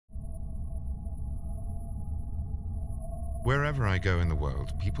Wherever I go in the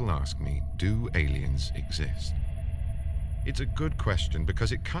world, people ask me, do aliens exist? It's a good question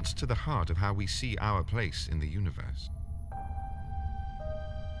because it cuts to the heart of how we see our place in the universe.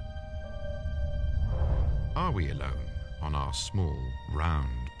 Are we alone on our small,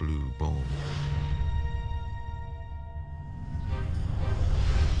 round, blue ball?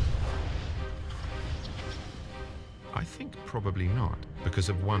 I think probably not, because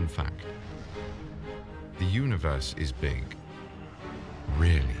of one fact. The universe is big.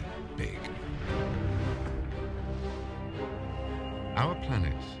 Really big. Our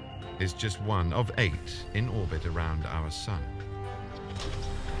planet is just one of 8 in orbit around our sun.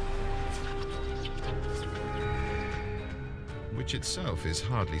 Which itself is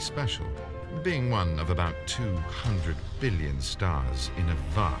hardly special, being one of about 200 billion stars in a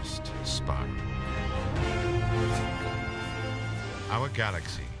vast spiral. Our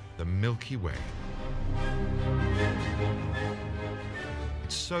galaxy, the Milky Way.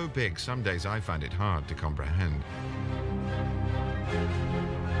 It's so big, some days I find it hard to comprehend.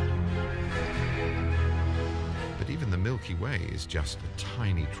 But even the Milky Way is just a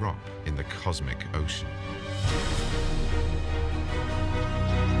tiny drop in the cosmic ocean.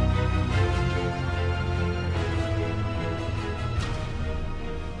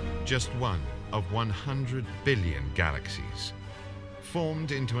 Just one of 100 billion galaxies,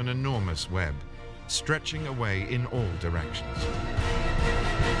 formed into an enormous web, stretching away in all directions.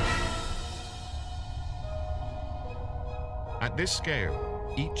 At this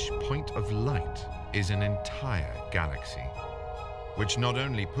scale, each point of light is an entire galaxy, which not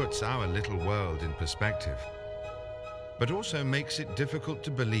only puts our little world in perspective, but also makes it difficult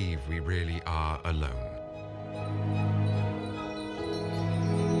to believe we really are alone.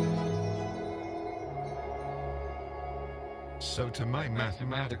 So to my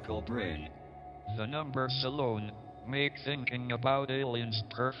mathematical brain, the numbers alone make thinking about aliens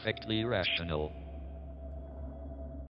perfectly rational.